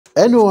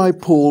NOI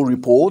poll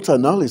report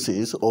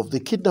analysis of the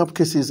kidnap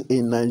cases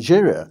in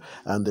Nigeria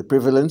and the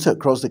prevalence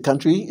across the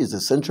country is the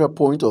central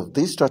point of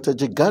this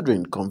strategic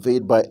gathering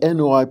conveyed by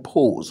NOI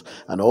polls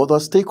and other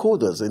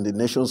stakeholders in the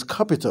nation's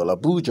capital,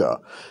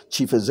 Abuja.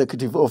 Chief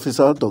Executive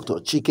Officer Dr.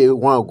 Chike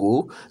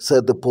Nwago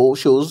said the poll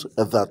shows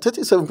that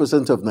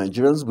 37% of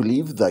Nigerians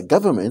believe that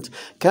government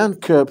can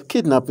curb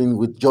kidnapping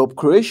with job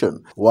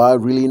creation, while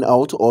reeling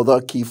out other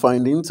key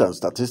findings and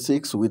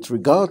statistics with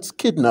regards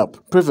kidnap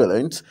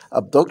prevalence,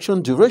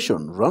 abduction duration,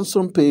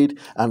 ransom paid,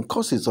 and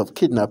causes of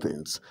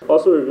kidnappings.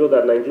 Also revealed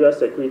that Nigeria's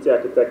security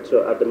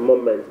architecture at the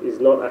moment is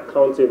not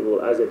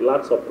accountable as it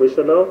lacks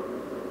operational,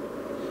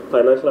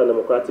 financial, and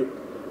democratic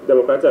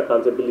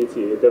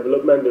accountability, a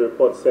development the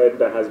report said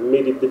that has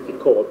made it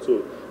difficult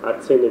to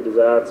attain the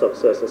desired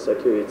success and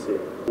security.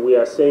 We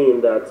are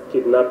saying that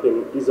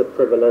kidnapping is a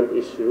prevalent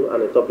issue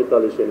and a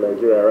topical issue in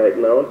Nigeria right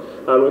now,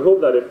 and we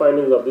hope that the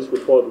findings of this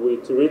report will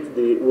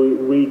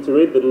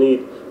reiterate the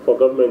need for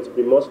government to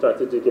be more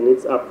strategic in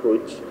its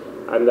approach,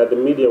 and that the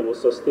media will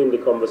sustain the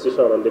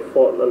conversation on the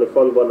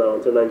front burner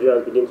until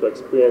Nigerians begin to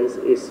experience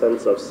a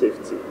sense of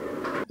safety.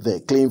 The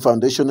Clean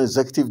Foundation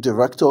Executive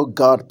Director,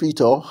 Gard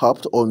Peter,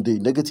 harped on the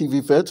negative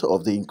effect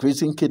of the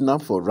increasing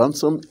kidnap for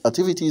ransom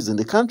activities in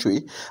the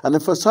country and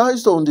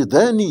emphasized on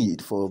their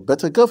need for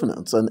better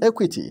governance and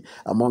equity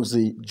amongst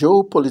the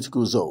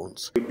geopolitical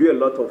zones. We do a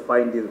lot of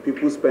findings.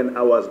 People spend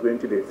hours going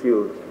to the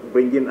field,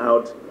 bringing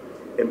out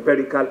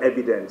empirical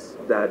evidence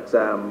that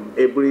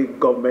every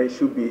government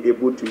should be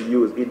able to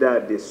use either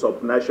at the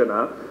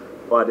subnational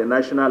or at the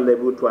national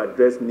level to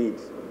address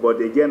needs.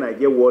 But again, I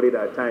get worried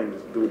at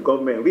times. Do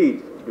government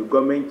read? Do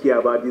government care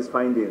about these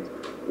findings?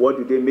 What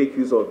do they make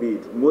use of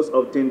it? Most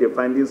often the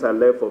findings are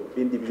left for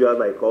individuals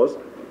like us,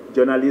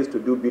 journalists to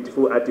do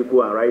beautiful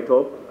article and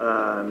write-up,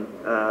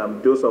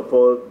 and those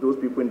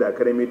people in the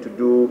academy to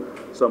do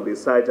some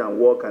research and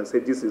work and say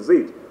this is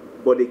it.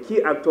 But the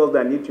key actors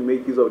that need to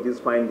make use of these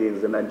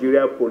findings, the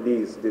Nigeria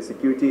police, the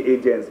security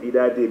agents,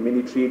 either the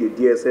military, the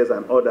DSS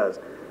and others,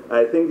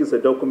 I think it's a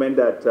document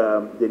that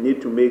they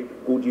need to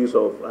make good use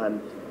of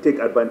and take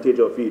advantage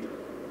of it.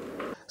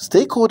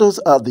 Stakeholders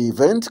at the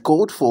event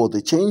called for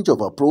the change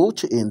of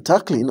approach in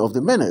tackling of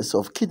the menace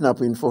of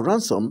kidnapping for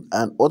ransom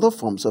and other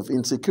forms of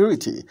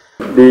insecurity.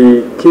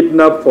 The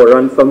kidnap for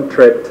ransom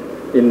threat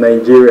in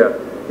Nigeria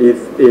is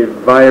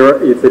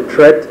a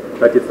threat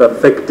that is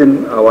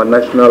affecting our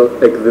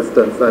national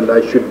existence, and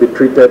I should be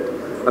treated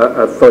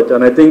as such.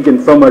 And I think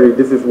in summary,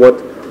 this is what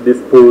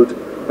this polled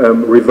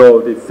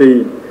result is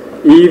saying.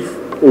 If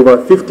over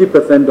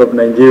 50% of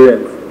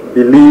Nigerians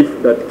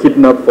believe that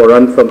kidnap for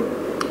ransom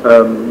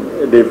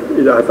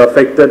it has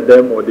affected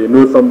them, or they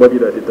know somebody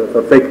that it has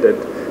affected,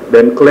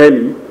 then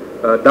clearly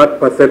that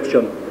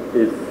perception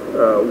is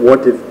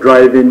what is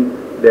driving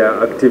their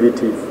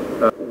activities.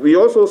 We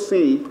also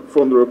see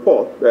from the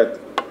report that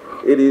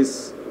it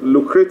is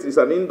lucrative. It's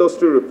an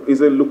industry.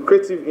 It's a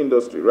lucrative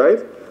industry, right?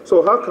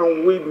 So how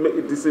can we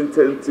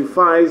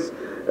disincentivize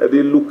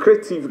the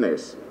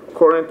lucrativeness?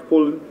 Current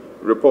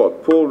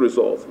poll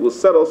results will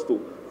set us to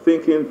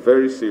thinking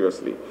very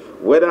seriously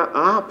whether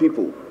our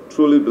people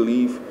truly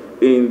believe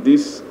in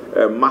this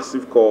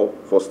massive call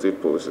for state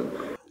policing.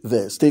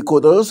 The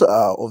stakeholders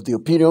are of the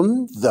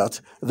opinion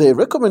that the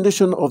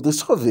recommendation of the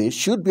survey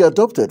should be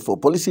adopted for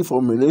policy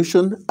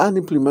formulation and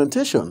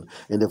implementation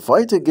in the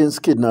fight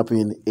against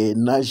kidnapping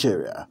in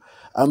Nigeria.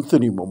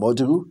 Anthony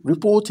Momodu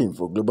reporting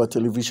for Global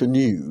Television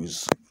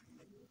News.